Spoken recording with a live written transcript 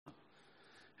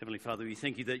Heavenly Father, we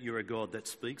thank you that you're a God that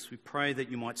speaks. We pray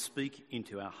that you might speak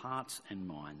into our hearts and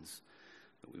minds,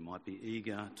 that we might be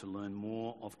eager to learn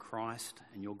more of Christ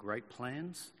and your great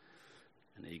plans,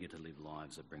 and eager to live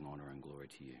lives that bring honour and glory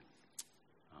to you.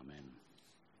 Amen.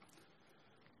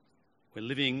 We're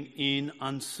living in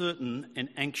uncertain and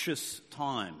anxious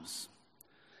times.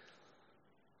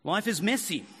 Life is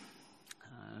messy.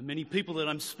 Many people that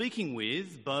I'm speaking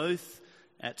with, both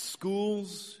at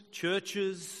schools,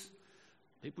 churches,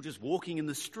 people just walking in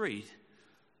the street,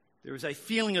 there is a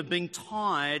feeling of being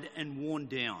tired and worn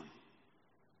down.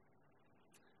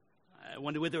 I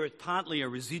wonder whether it's partly a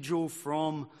residual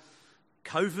from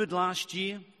COVID last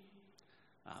year,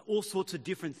 all sorts of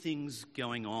different things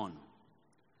going on.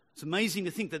 It's amazing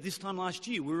to think that this time last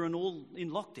year we were all in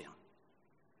lockdown.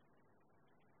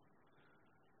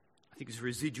 I think this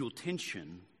residual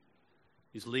tension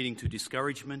is leading to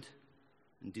discouragement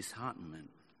and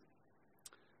disheartenment.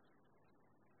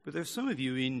 But there are some of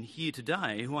you in here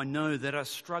today who I know that are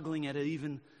struggling at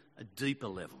even a deeper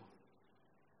level.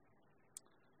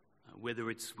 Whether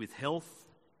it's with health,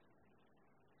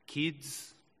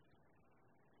 kids,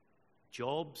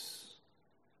 jobs,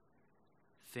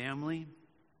 family.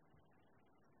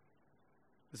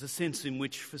 There's a sense in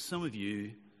which for some of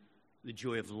you the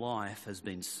joy of life has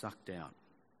been sucked out.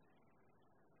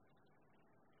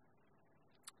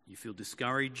 You feel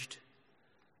discouraged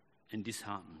and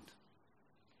disheartened.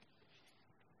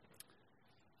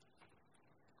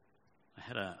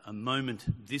 I had a moment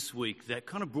this week that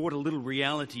kind of brought a little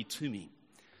reality to me.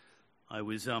 I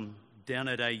was down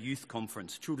at a youth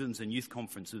conference, children's and youth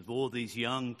conference, with all these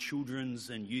young children's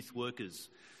and youth workers.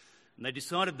 And they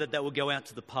decided that they would go out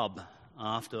to the pub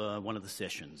after one of the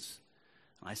sessions.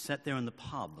 I sat there in the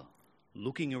pub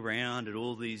looking around at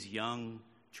all these young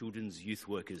children's youth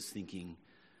workers thinking,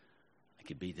 I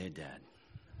could be their dad.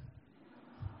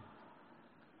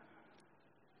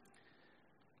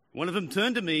 One of them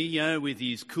turned to me, with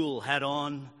his cool hat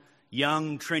on,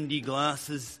 young, trendy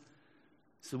glasses.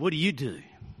 So what do you do?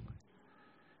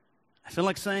 I felt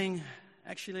like saying,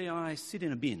 actually, I sit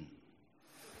in a bin.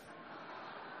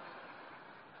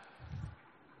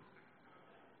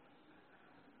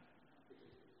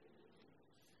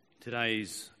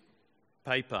 Today's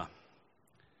paper,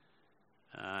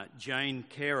 Jane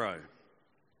Caro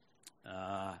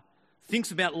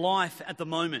thinks about life at the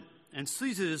moment and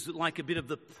sees it as like a bit of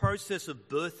the process of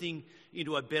birthing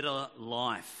into a better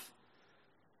life.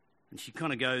 And she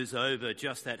kind of goes over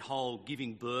just that whole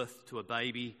giving birth to a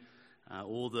baby,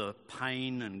 all the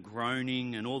pain and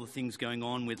groaning and all the things going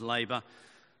on with labour.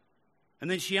 And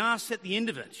then she asks at the end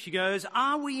of it, she goes,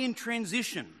 are we in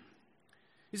transition?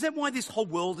 Is that why this whole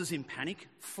world is in panic,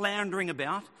 floundering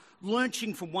about,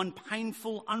 lurching from one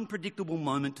painful, unpredictable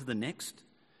moment to the next?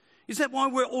 Is that why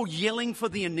we're all yelling for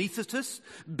the anaesthetist,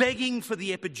 begging for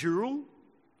the epidural?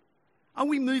 Are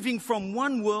we moving from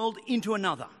one world into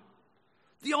another?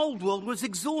 The old world was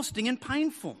exhausting and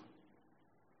painful.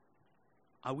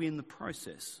 Are we in the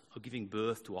process of giving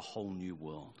birth to a whole new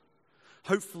world?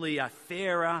 Hopefully a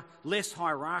fairer, less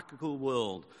hierarchical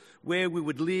world where we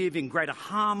would live in greater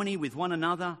harmony with one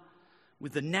another,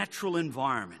 with the natural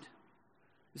environment.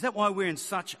 Is that why we're in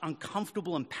such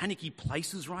uncomfortable and panicky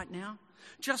places right now?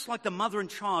 Just like the mother and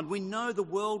child, we know the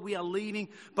world we are leaving,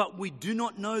 but we do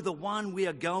not know the one we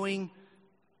are going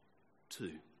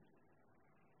to.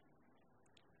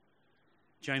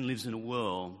 Jane lives in a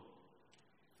world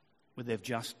where they've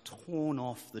just torn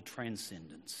off the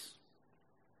transcendence,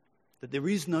 that there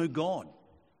is no God.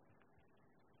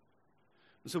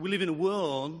 And so we live in a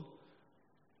world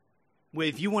where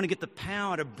if you want to get the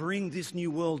power to bring this new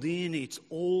world in, it's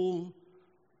all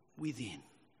within.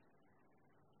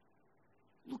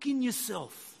 Look in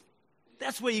yourself.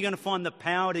 That's where you're going to find the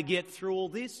power to get through all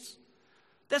this.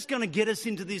 That's going to get us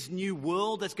into this new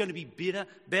world that's going to be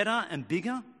better and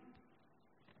bigger.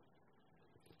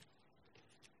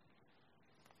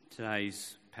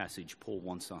 Today's passage, Paul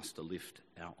wants us to lift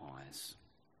our eyes.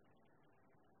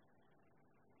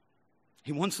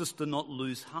 He wants us to not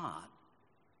lose heart.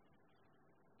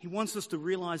 He wants us to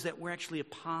realize that we're actually a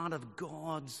part of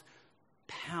God's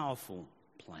powerful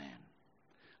plan.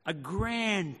 A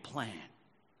grand plan.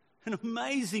 An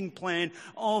amazing plan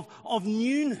of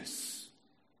newness.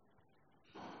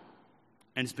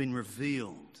 And it's been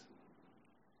revealed.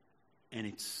 And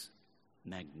it's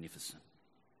magnificent.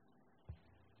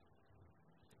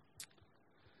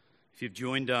 If you've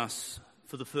joined us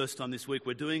for the first time this week,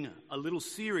 we're doing a little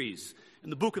series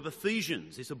in the book of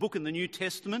Ephesians. It's a book in the New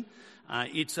Testament.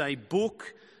 It's a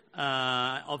book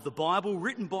of the Bible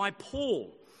written by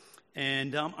Paul.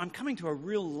 And I'm coming to a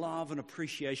real love and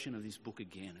appreciation of this book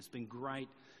again. It's been great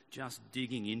just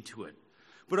digging into it.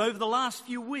 But over the last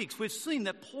few weeks, we've seen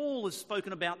that Paul has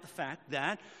spoken about the fact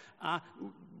that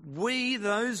we,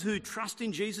 those who trust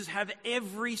in Jesus, have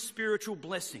every spiritual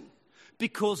blessing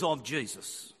because of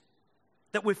Jesus,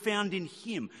 that we're found in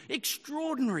him.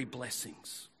 Extraordinary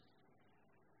blessings.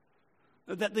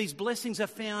 That these blessings are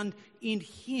found in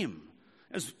him.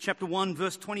 As chapter 1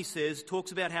 verse 20 says,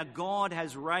 talks about how God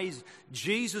has raised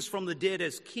Jesus from the dead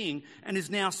as king and has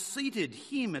now seated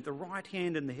him at the right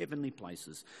hand in the heavenly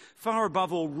places, far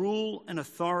above all rule and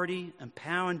authority and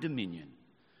power and dominion,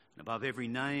 and above every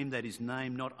name that is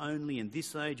named, not only in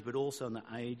this age but also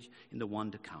in the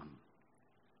one to come.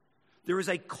 There is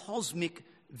a cosmic,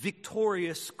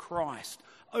 victorious Christ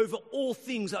over all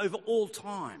things, over all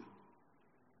time.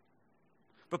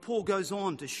 But Paul goes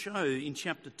on to show in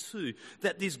chapter 2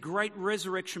 that this great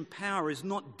resurrection power is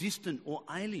not distant or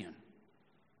alien.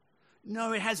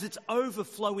 No, it has its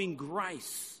overflowing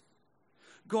grace,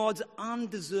 God's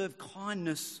undeserved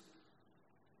kindness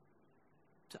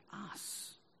to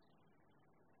us.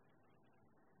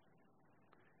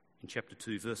 In chapter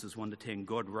 2, verses 1 to 10,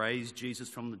 God raised Jesus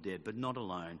from the dead, but not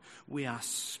alone. We are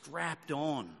strapped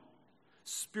on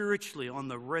spiritually on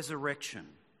the resurrection.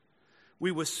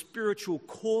 We were spiritual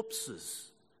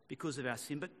corpses because of our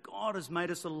sin, but God has made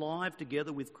us alive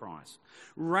together with Christ,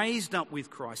 raised up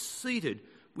with Christ, seated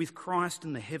with Christ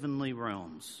in the heavenly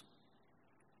realms.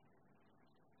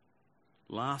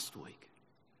 Last week,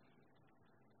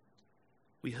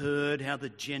 we heard how the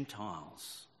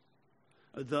Gentiles,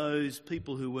 those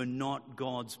people who were not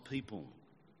God's people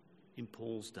in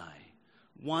Paul's day,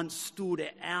 once stood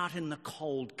out in the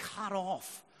cold, cut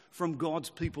off from God's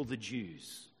people, the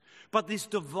Jews. But this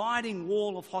dividing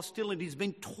wall of hostility has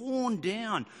been torn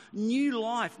down. New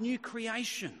life, new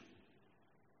creation.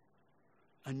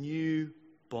 A new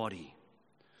body.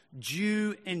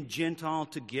 Jew and Gentile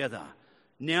together.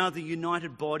 Now the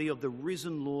united body of the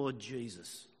risen Lord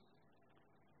Jesus.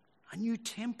 A new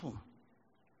temple.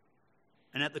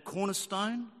 And at the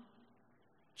cornerstone,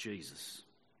 Jesus.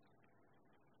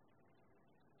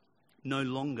 No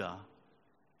longer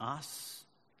us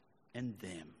and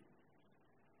them.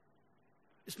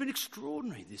 It's been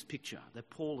extraordinary, this picture that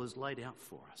Paul has laid out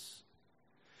for us.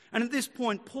 And at this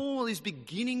point, Paul is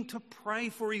beginning to pray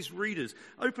for his readers.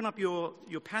 Open up your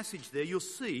passage there. You'll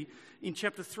see in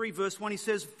chapter 3, verse 1, he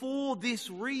says, "For this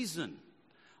reason,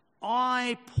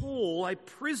 I, Paul, a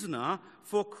prisoner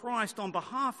for Christ on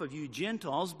behalf of you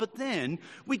Gentiles." But then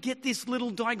we get this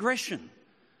little digression.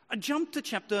 I jump to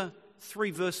chapter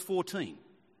 3, verse 14.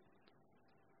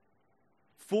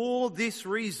 "For this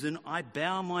reason, I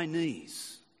bow my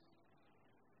knees."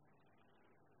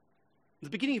 At the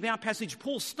beginning of our passage,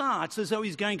 Paul starts as though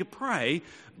he's going to pray,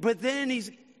 but then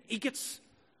he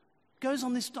goes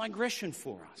on this digression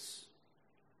for us.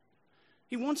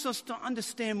 He wants us to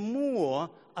understand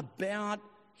more about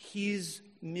his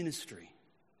ministry,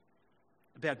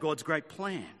 about God's great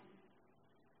plan.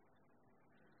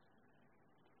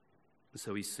 And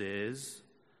so he says,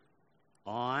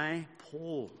 "I,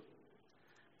 Paul,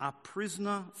 a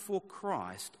prisoner for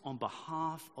Christ on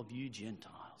behalf of you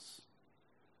Gentiles."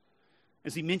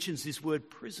 As he mentions this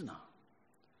word prisoner.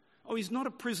 Oh, he's not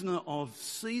a prisoner of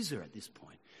Caesar at this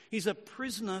point. He's a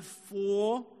prisoner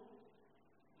for,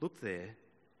 look there,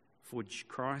 for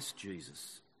Christ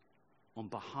Jesus on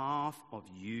behalf of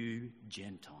you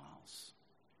Gentiles.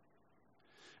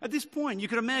 At this point, you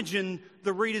could imagine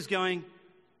the readers going,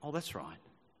 "Oh, that's right.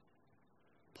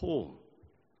 Paul,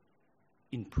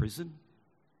 in prison?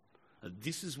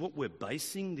 This is what we're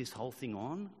basing this whole thing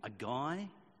on? A guy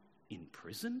in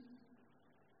prison?"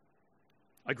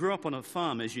 I grew up on a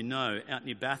farm, as you know, out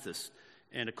near Bathurst,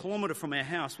 and a kilometre from our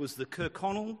house was the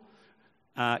Kirkconnell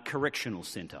Correctional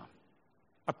Centre,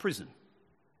 a prison.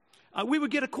 We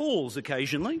would get calls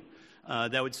occasionally.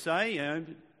 They would say,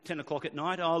 10 o'clock at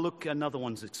night, "Oh, look, another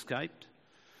one's escaped.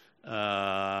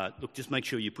 Look, just make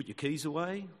sure you put your keys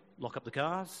away, lock up the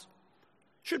cars.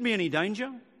 Shouldn't be any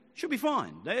danger. Should be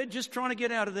fine. They're just trying to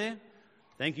get out of there.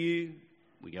 Thank you."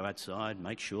 We go outside,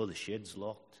 make sure the shed's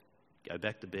locked, go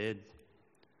back to bed.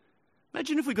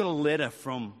 Imagine if we got a letter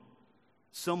from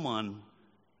someone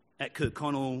at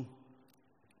Kirkconnell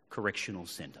Correctional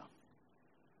Centre,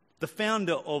 the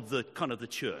founder of the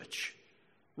church,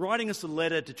 writing us a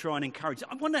letter to try and encourage.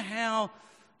 I wonder how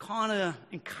kind of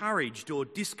encouraged or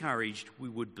discouraged we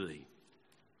would be.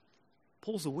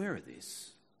 Paul's aware of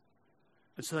this.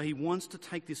 And so he wants to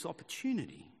take this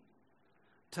opportunity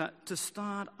to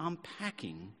start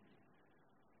unpacking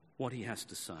what he has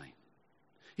to say.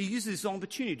 He uses this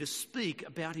opportunity to speak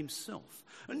about himself,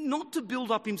 not to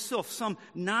build up himself, some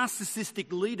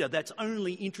narcissistic leader that's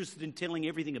only interested in telling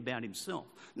everything about himself.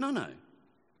 No.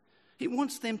 He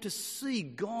wants them to see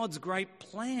God's great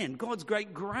plan, God's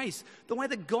great grace, the way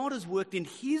that God has worked in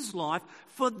his life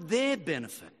for their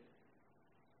benefit.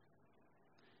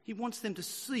 He wants them to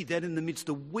see that in the midst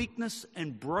of weakness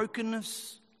and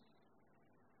brokenness,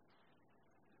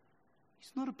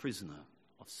 he's not a prisoner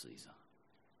of Caesar,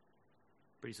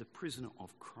 but he's a prisoner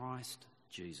of Christ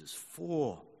Jesus,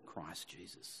 for Christ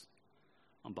Jesus,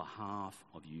 on behalf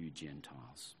of you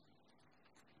Gentiles.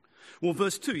 Well,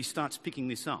 verse 2, he starts picking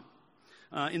this up.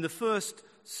 In the first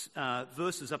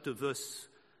verses up to verse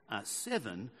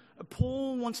 7,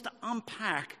 Paul wants to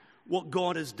unpack what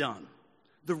God has done,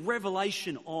 the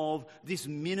revelation of this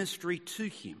ministry to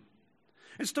him.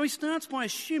 And so he starts by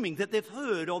assuming that they've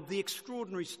heard of the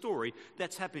extraordinary story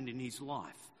that's happened in his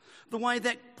life, the way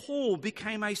that Paul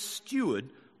became a steward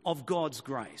of God's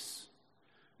grace.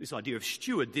 This idea of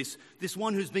steward, this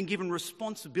one who's been given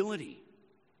responsibility.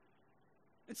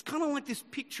 It's kind of like this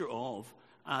picture of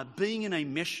being in a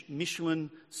Michelin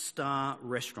star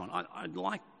restaurant. I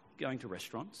like going to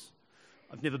restaurants.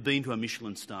 I've never been to a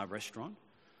Michelin star restaurant.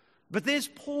 But there's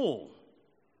Paul,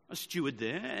 a steward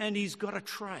there, and he's got a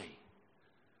tray.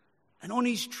 And on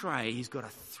his tray, he's got a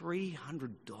 $300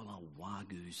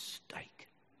 Wagyu steak.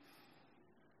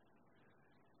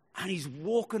 And he's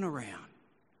walking around,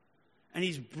 and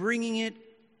he's bringing it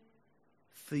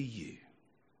for you.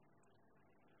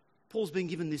 Paul's been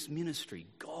given this ministry,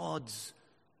 God's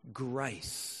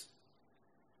grace.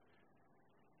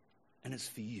 And it's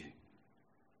for you.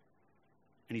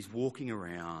 And he's walking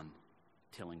around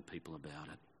telling people about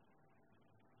it.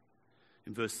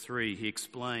 In verse 3, he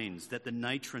explains that the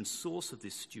nature and source of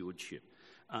this stewardship,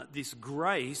 this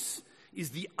grace,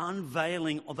 is the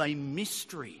unveiling of a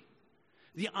mystery,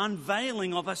 the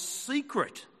unveiling of a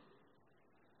secret.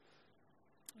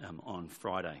 On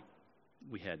Friday,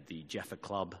 we had the Jaffa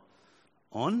Club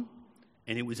on,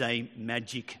 and it was a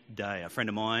magic day. A friend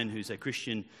of mine who's a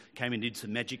Christian came and did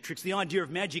some magic tricks. The idea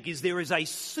of magic is there is a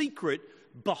secret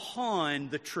behind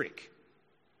the trick.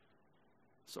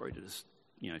 Sorry to just,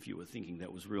 if you were thinking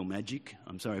that was real magic,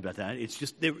 I'm sorry about that. It's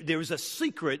just there is a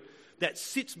secret that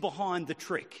sits behind the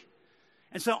trick.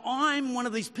 And so I'm one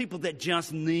of these people that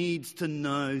just needs to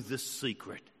know the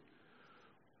secret.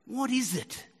 What is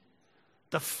it?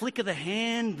 The flick of the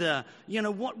hand,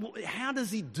 how does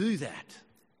he do that?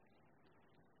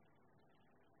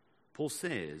 Paul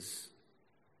says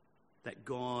that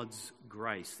God's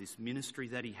grace, this ministry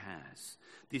that he has,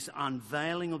 this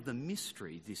unveiling of the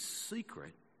mystery, this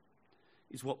secret,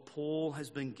 is what Paul has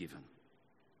been given.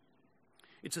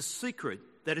 It's a secret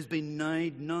that has been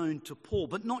made known to Paul,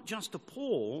 but not just to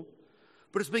Paul,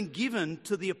 but it's been given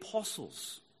to the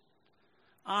apostles.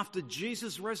 After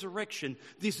Jesus' resurrection,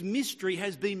 this mystery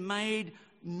has been made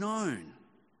known.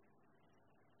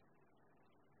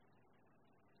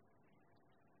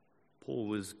 Paul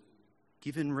was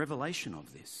given revelation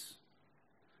of this.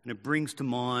 And it brings to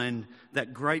mind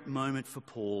that great moment for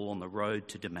Paul on the road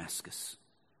to Damascus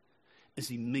as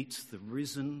he meets the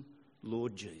risen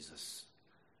Lord Jesus.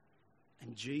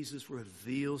 And Jesus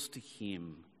reveals to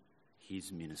him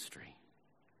his ministry.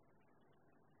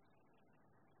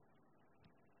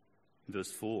 Verse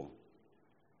 4,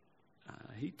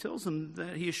 he tells them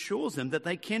that he assures them that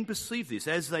they can perceive this.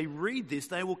 As they read this,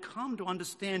 they will come to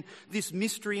understand this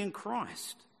mystery in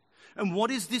Christ. And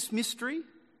what is this mystery?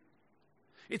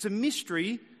 It's a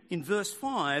mystery in verse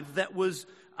 5 that was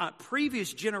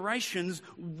previous generations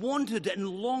wanted and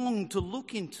longed to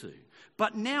look into.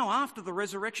 But now, after the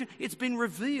resurrection, it's been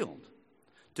revealed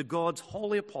to God's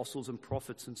holy apostles and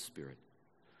prophets and spirit.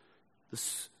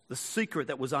 The secret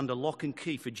that was under lock and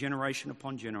key for generation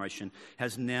upon generation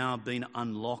has now been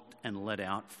unlocked and let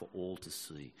out for all to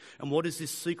see. And what is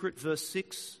this secret? Verse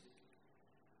 6.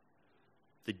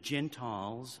 The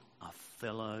Gentiles are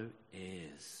fellow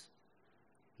heirs,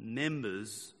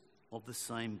 members of the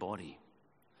same body,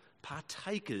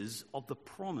 partakers of the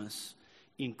promise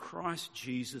in Christ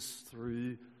Jesus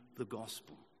through the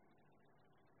gospel.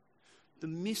 The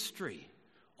mystery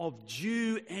of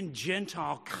Jew and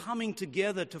Gentile coming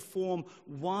together to form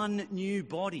one new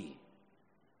body.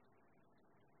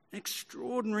 An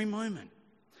extraordinary moment.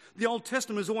 The Old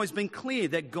Testament has always been clear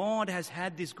that God has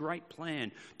had this great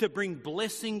plan to bring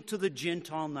blessing to the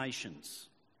Gentile nations.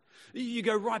 You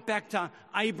go right back to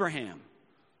Abraham,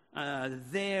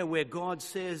 there where God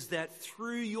says that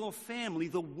through your family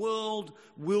the world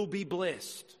will be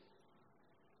blessed.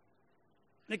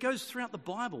 And it goes throughout the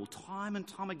Bible time and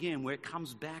time again where it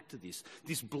comes back to this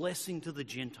blessing to the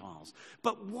Gentiles.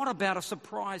 But what about a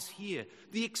surprise here?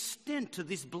 The extent to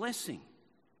this blessing.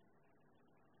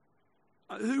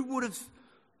 Who would have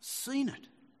seen it?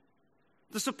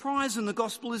 The surprise in the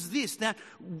gospel is this, that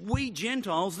we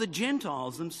Gentiles, the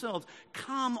Gentiles themselves,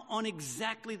 come on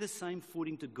exactly the same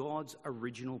footing to God's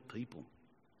original people.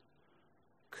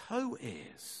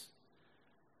 Co-heirs,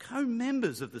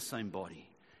 co-members of the same body,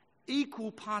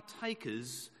 equal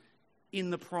partakers in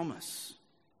the promise.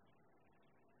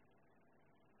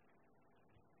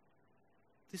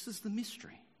 This is the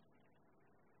mystery.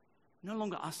 No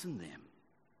longer us and them,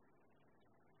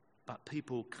 but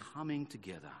people coming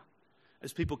together.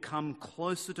 As people come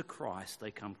closer to Christ,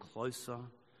 they come closer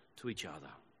to each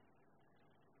other.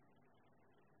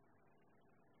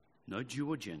 No Jew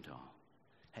or Gentile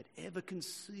had ever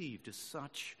conceived of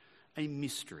such a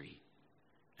mystery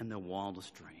in their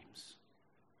wildest dreams.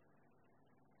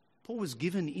 Paul was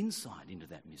given insight into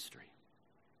that mystery.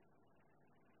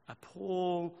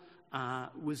 Paul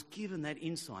was given that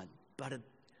insight, but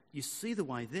you see the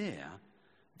way there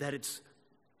that it's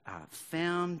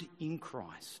found in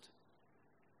Christ.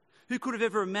 Who could have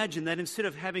ever imagined that instead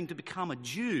of having to become a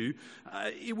Jew,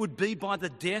 it would be by the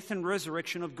death and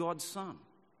resurrection of God's Son?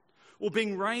 Or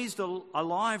being raised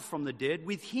alive from the dead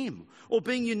with him, or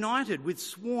being united with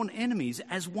sworn enemies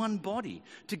as one body,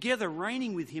 together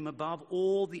reigning with him above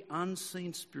all the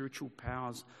unseen spiritual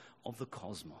powers of the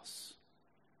cosmos.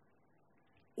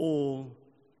 All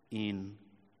in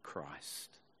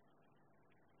Christ.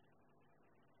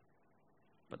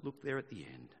 But look there at the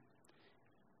end.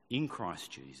 In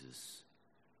Christ Jesus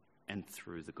and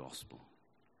through the gospel.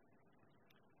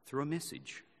 Through a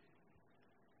message.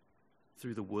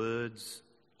 Through the words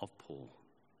of Paul.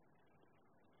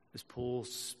 As Paul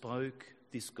spoke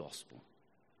this gospel,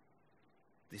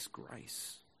 this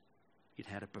grace, it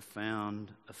had a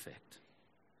profound effect.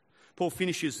 Paul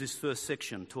finishes this first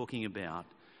section talking about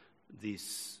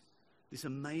this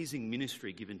amazing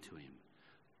ministry given to him.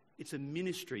 It's a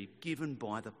ministry given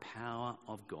by the power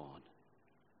of God.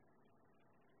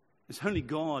 It's only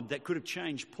God that could have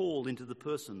changed Paul into the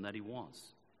person that he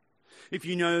was. If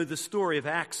you know the story of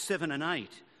Acts 7 and 8,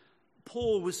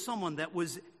 Paul was someone that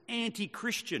was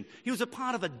anti-Christian. He was a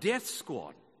part of a death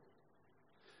squad.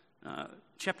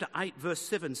 Chapter 8 verse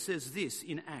 7 says this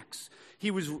in Acts.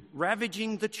 He was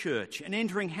ravaging the church and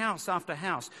entering house after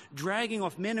house, dragging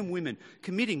off men and women,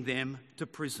 committing them to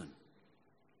prison.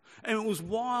 And it was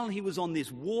while he was on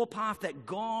this warpath that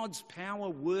God's power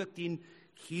worked in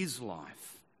his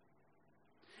life.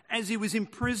 As he was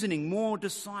imprisoning more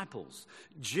disciples,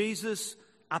 Jesus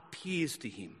appears to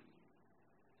him,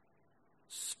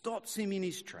 stops him in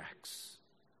his tracks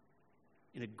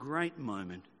in a great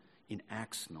moment in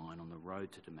Acts 9 on the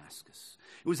road to Damascus.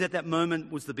 It was at that moment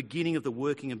was the beginning of the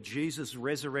working of Jesus'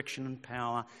 resurrection and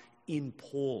power in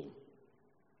Paul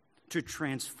to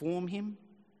transform him.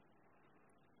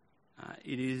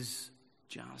 It is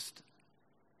just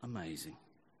amazing.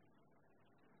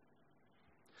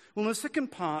 Well, in the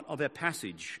second part of our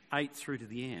passage, 8 through to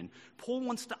the end, Paul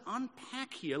wants to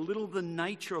unpack here a little of the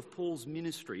nature of Paul's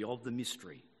ministry, of the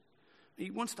mystery.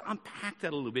 He wants to unpack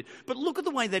that a little bit. But look at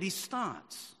the way that he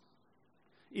starts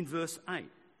in verse 8.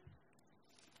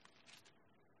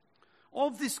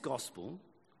 Of this gospel,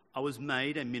 I was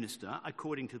made a minister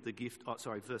according to the gift...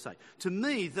 verse 8. To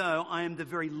me, though I am the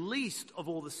very least of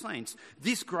all the saints,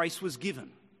 this grace was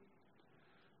given.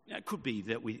 Now, it could be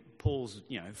that Paul's,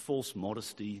 false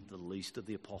modesty, the least of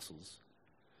the apostles.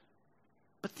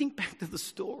 But think back to the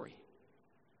story.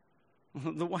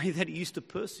 The way that he used to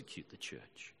persecute the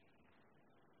church.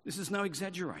 This is no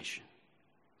exaggeration.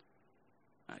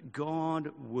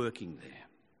 God working there.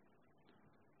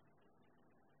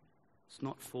 It's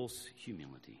not false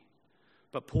humility.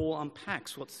 But Paul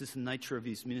unpacks what's this nature of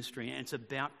his ministry, and it's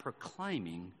about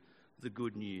proclaiming the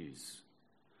good news.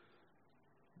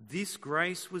 This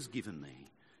grace was given me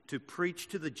to preach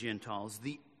to the Gentiles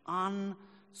the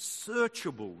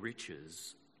unsearchable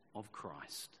riches of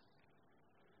Christ.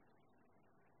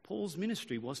 Paul's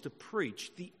ministry was to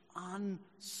preach the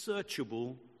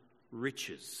unsearchable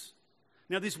riches.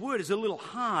 Now, this word is a little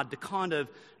hard to kind of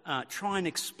try and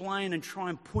explain and try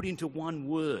and put into one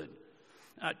word.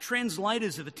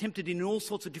 Translators have attempted in all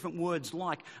sorts of different words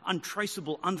like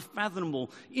untraceable,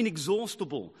 unfathomable,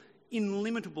 inexhaustible,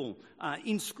 illimitable,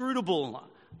 inscrutable.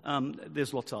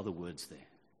 There's lots of other words there.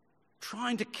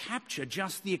 Trying to capture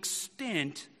just the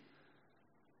extent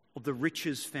of the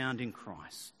riches found in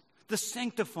Christ. The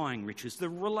sanctifying riches, the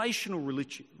relational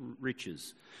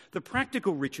riches, the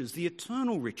practical riches, the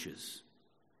eternal riches.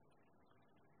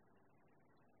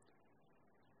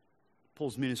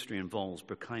 Paul's ministry involves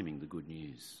proclaiming the good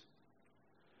news.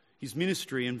 His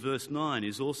ministry in verse 9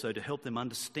 is also to help them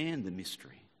understand the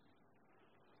mystery,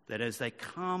 that as they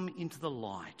come into the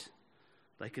light,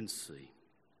 they can see,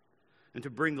 and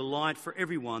to bring the light for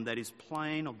everyone that is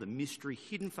plain of the mystery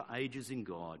hidden for ages in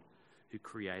God who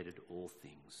created all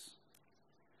things.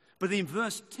 But in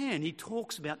verse 10, he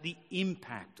talks about the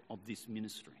impact of this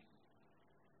ministry.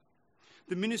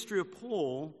 The ministry of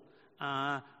Paul,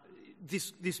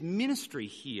 this ministry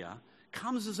here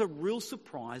comes as a real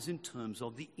surprise in terms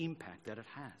of the impact that it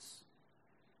has.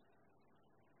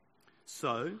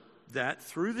 So that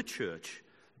through the church,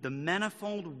 the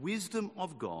manifold wisdom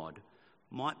of God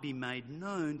might be made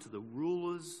known to the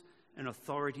rulers and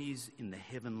authorities in the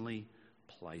heavenly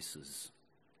places.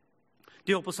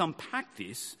 To help us unpack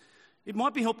this, it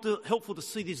might be helpful to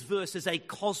see this verse as a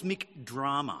cosmic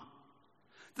drama.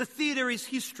 The theatre is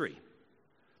history.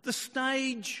 The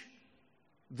stage,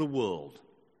 the world.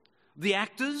 The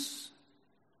actors,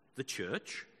 the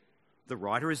church. The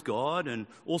writer is God and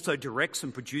also directs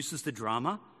and produces the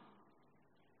drama.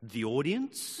 The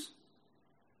audience,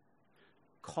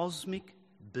 cosmic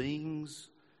beings,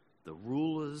 the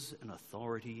rulers and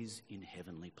authorities in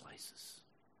heavenly places.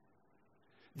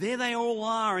 There they all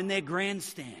are in their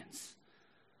grandstands,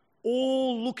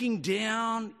 all looking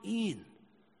down in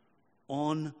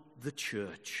on the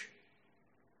church.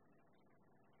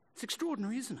 It's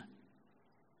extraordinary, isn't it?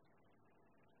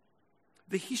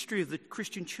 The history of the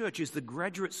Christian church is the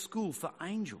graduate school for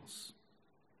angels.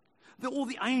 All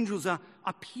the angels are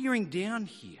peering down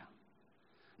here.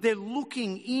 They're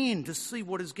looking in to see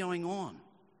what is going on.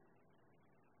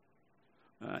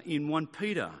 In 1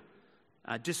 Peter,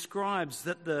 describes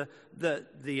that the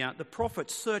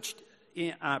prophets searched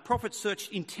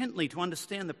intently to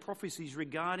understand the prophecies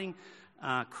regarding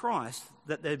Christ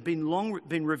that they've been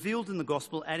revealed in the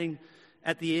gospel, adding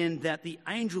at the end that the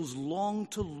angels long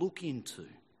to look into.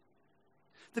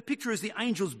 The picture is the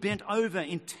angels bent over,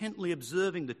 intently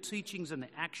observing the teachings and the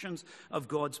actions of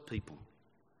God's people.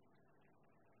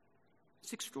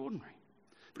 It's extraordinary.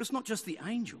 But it's not just the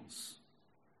angels.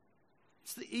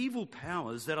 It's the evil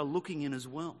powers that are looking in as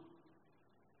well.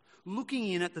 Looking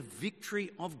in at the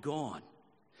victory of God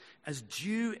as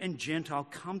Jew and Gentile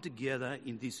come together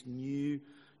in this new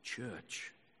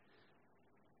church.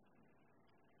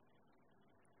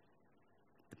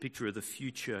 The picture of the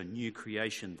future new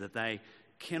creation that they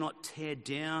cannot tear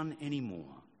down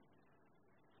anymore.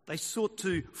 They sought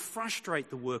to frustrate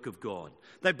the work of God.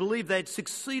 They believed they'd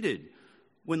succeeded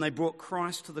when they brought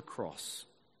Christ to the cross.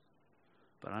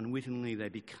 But unwittingly they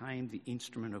became the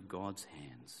instrument of God's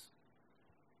hands.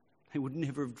 They would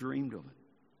never have dreamed of it.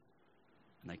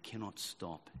 And they cannot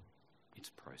stop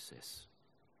its process.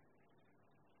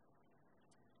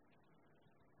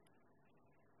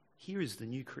 Here is the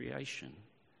new creation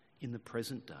in the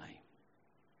present day.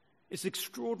 It's an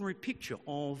extraordinary picture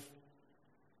of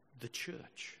the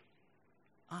church.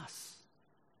 Us,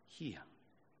 here.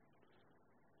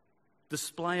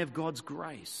 Display of God's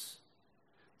grace.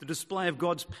 The display of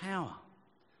God's power.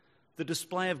 The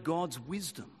display of God's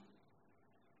wisdom.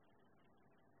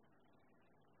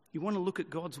 You want to look at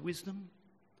God's wisdom?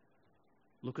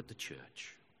 Look at the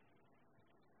church.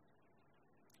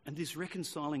 And this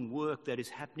reconciling work that is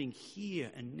happening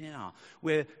here and now,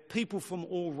 where people from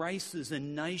all races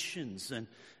and nations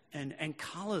and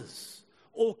colours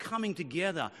all coming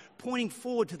together, pointing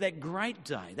forward to that great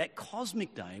day, that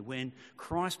cosmic day when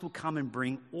Christ will come and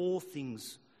bring all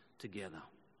things together.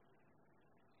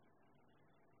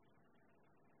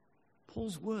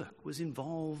 Paul's work was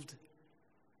involved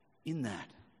in that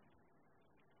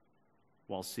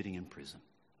while sitting in prison.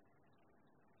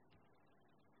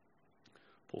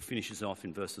 Paul finishes off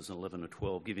in verses 11 to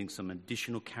 12, giving some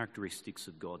additional characteristics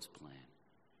of God's plan.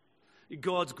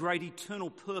 God's great eternal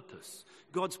purpose,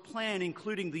 God's plan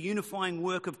including the unifying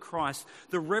work of Christ,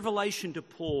 the revelation to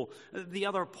Paul, the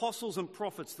other apostles and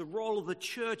prophets, the role of the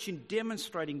church in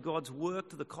demonstrating God's work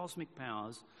to the cosmic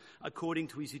powers according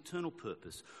to his eternal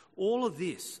purpose. All of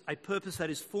this, a purpose that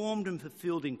is formed and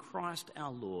fulfilled in Christ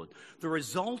our Lord. The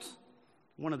result,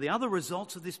 one of the other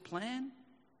results of this plan,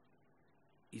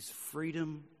 is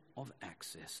freedom of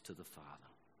access to the Father.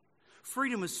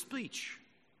 Freedom of speech.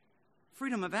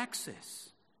 Freedom of access.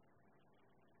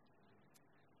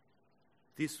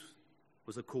 This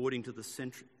was according to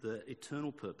the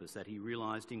eternal purpose that he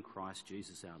realized in Christ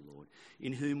Jesus our Lord,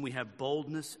 in whom we have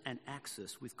boldness and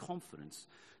access with confidence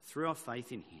through our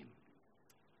faith in him.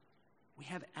 We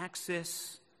have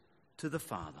access to the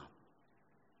Father,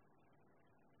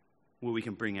 where we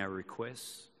can bring our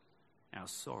requests, our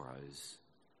sorrows,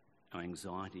 our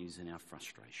anxieties and our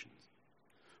frustrations.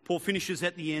 Paul finishes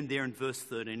at the end there in verse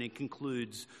 13 and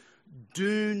concludes,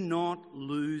 "Do not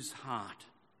lose heart."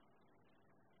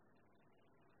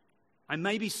 I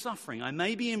may be suffering, I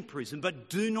may be in prison, but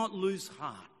do not lose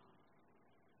heart.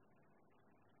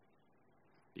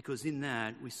 Because in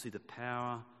that we see the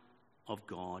power of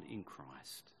God in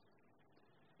Christ.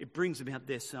 It brings about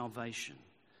their salvation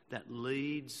that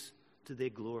leads to their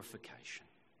glorification.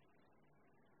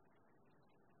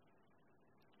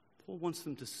 Paul wants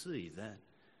them to see that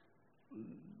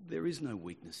there is no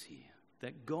weakness here,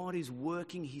 that God is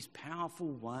working his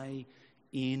powerful way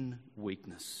in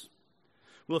weakness.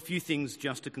 Well, a few things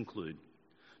just to conclude.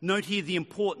 Note here the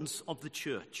importance of the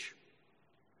church.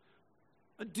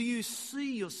 Do you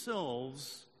see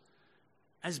yourselves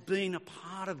as being a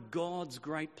part of God's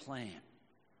great plan?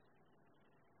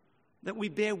 That we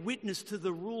bear witness to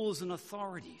the rulers and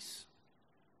authorities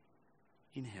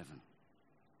in heaven.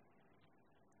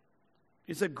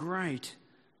 It's a great,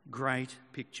 great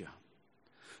picture.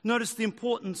 Notice the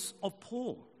importance of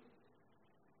Paul.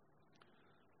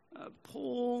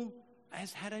 Paul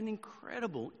has had an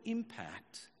incredible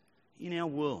impact in our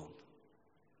world.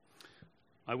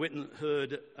 I went and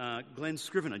heard Glenn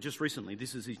Scrivener just recently.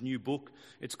 This is his new book.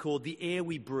 It's called The Air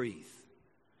We Breathe.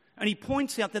 And he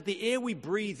points out that the air we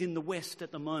breathe in the West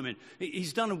at the moment,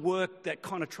 he's done a work that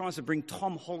kind of tries to bring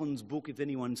Tom Holland's book, if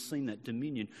anyone's seen that,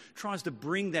 Dominion, tries to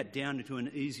bring that down into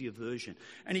an easier version.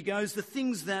 And he goes, the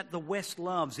things that the West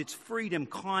loves, its freedom,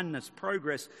 kindness,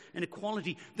 progress, and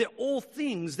equality, they're all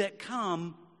things that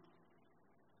come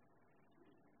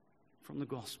from the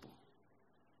gospel,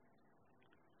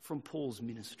 from Paul's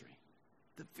ministry,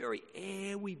 the very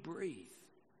air we breathe.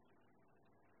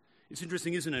 It's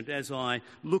interesting, isn't it, as I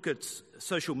look at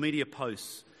social media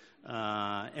posts,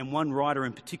 and one writer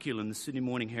in particular in the Sydney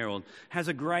Morning Herald has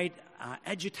a great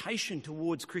agitation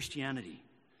towards Christianity.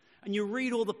 And you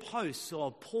read all the posts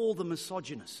of Paul the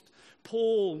misogynist,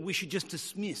 Paul we should just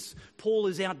dismiss, Paul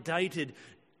is outdated.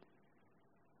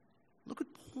 Look at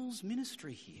Paul's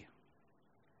ministry here.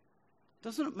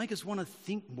 Doesn't it make us want to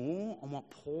think more on what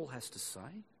Paul has to say?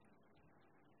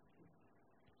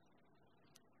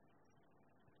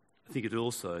 I think it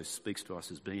also speaks to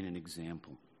us as being an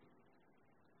example.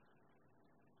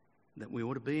 That we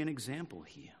ought to be an example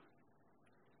here.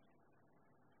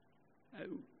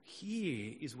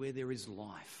 Here is where there is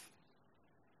life.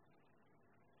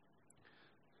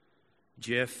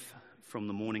 Jeff from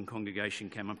the morning congregation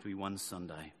came up to me one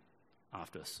Sunday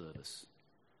after a service.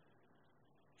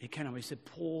 He came up and he said,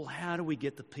 "Paul, how do we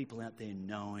get the people out there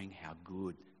knowing how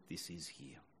good this is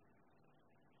here?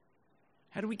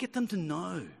 How do we get them to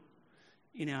know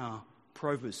in our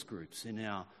Provost groups, in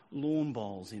our lawn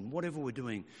bowls, in whatever we're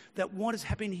doing, that what is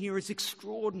happening here is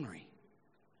extraordinary?"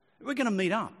 We're going to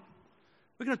meet up.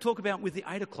 We're going to talk about with the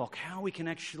 8 o'clock how we can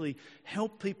actually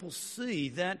help people see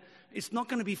that it's not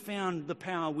going to be found the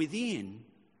power within,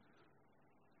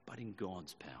 but in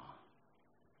God's power.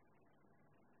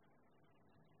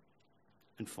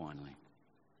 And finally,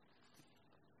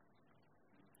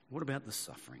 what about the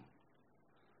suffering,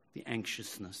 the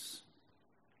anxiousness?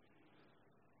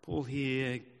 Paul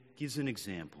here gives an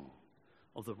example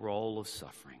of the role of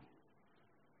suffering.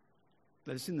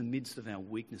 That it's in the midst of our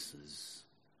weaknesses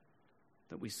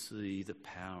that we see the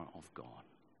power of God.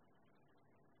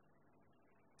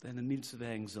 That in the midst of our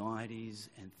anxieties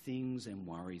and things and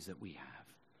worries that we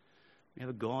have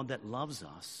a God that loves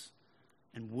us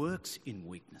and works in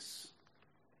weakness,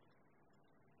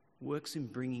 works in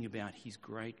bringing about his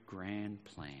great grand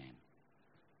plan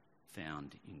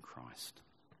found in Christ.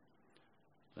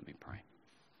 Let me pray.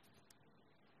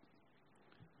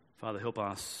 Father, help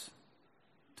us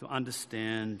to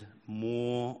understand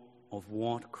more of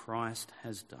what Christ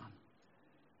has done.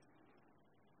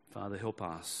 Father, help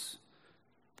us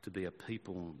to be a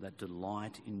people that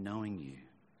delight in knowing you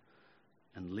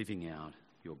and living out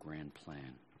your grand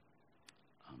plan.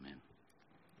 Amen.